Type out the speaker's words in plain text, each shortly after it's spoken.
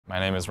My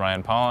name is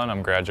Ryan Pollin.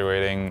 I'm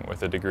graduating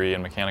with a degree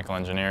in mechanical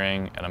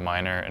engineering and a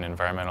minor in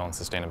environmental and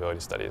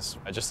sustainability studies.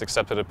 I just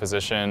accepted a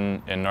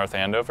position in North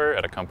Andover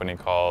at a company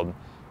called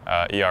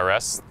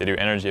ERS. They do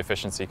energy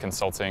efficiency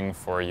consulting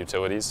for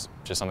utilities,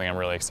 which is something I'm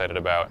really excited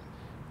about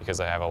because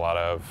I have a lot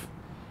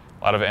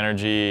of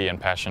energy and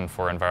passion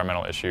for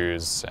environmental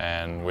issues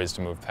and ways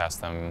to move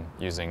past them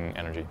using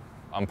energy.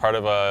 I'm part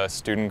of a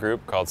student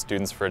group called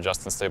Students for a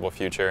Just and Stable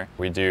Future.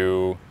 We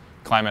do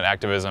climate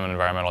activism and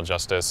environmental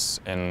justice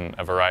in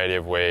a variety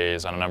of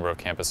ways on a number of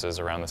campuses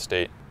around the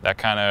state. That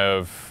kind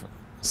of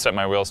set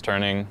my wheels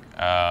turning,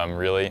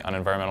 really, on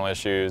environmental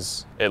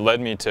issues. It led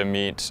me to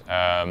meet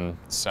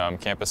some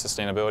campus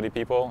sustainability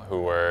people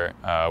who were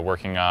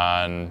working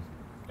on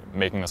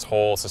making this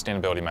whole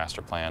sustainability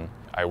master plan.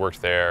 I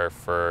worked there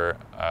for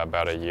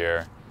about a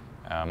year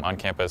on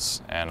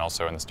campus and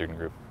also in the student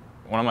group.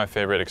 One of my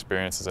favorite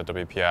experiences at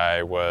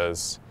WPI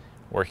was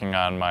working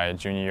on my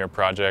junior year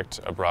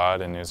project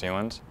abroad in New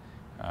Zealand.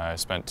 I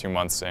spent 2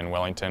 months in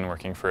Wellington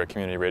working for a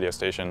community radio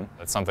station.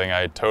 It's something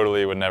I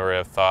totally would never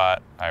have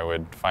thought I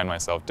would find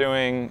myself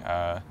doing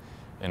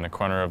in a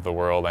corner of the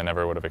world I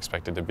never would have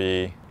expected to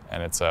be.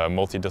 And it's a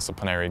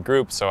multidisciplinary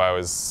group, so I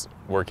was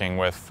working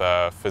with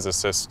a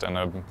physicist and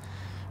a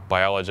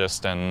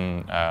biologist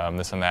and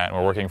this and that, and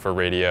we're working for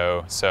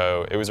radio,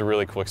 so it was a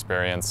really cool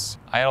experience.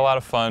 I had a lot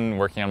of fun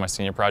working on my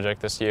senior project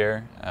this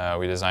year.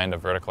 We designed a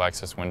vertical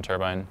axis wind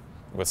turbine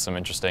with some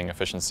interesting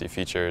efficiency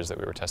features that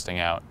we were testing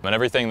out. And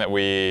everything that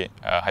we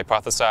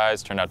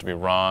hypothesized turned out to be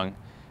wrong.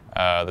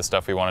 The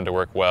stuff we wanted to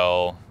work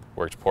well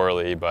worked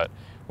poorly, but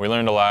we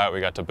learned a lot. We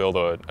got to build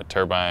a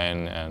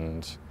turbine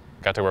and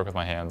got to work with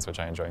my hands, which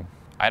I enjoyed.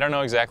 I don't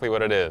know exactly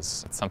what it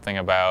is. It's something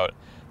about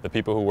the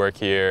people who work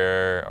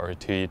here or who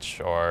teach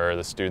or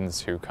the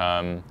students who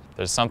come.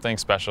 There's something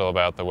special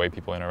about the way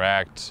people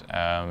interact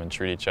and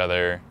treat each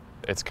other.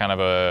 It's kind of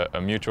a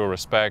mutual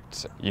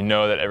respect. You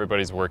know that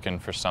everybody's working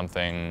for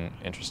something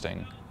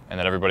interesting and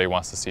that everybody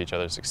wants to see each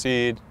other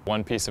succeed.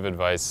 One piece of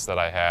advice that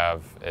I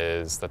have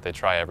is that they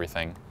try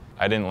everything.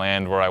 I didn't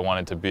land where I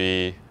wanted to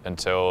be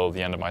until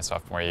the end of my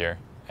sophomore year.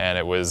 And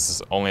it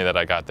was only that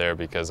I got there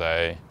because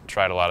I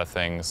tried a lot of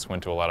things,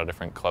 went to a lot of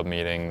different club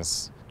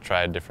meetings,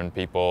 tried different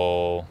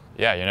people.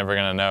 Yeah, you're never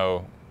gonna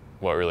know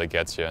what really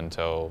gets you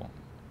until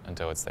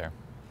it's there.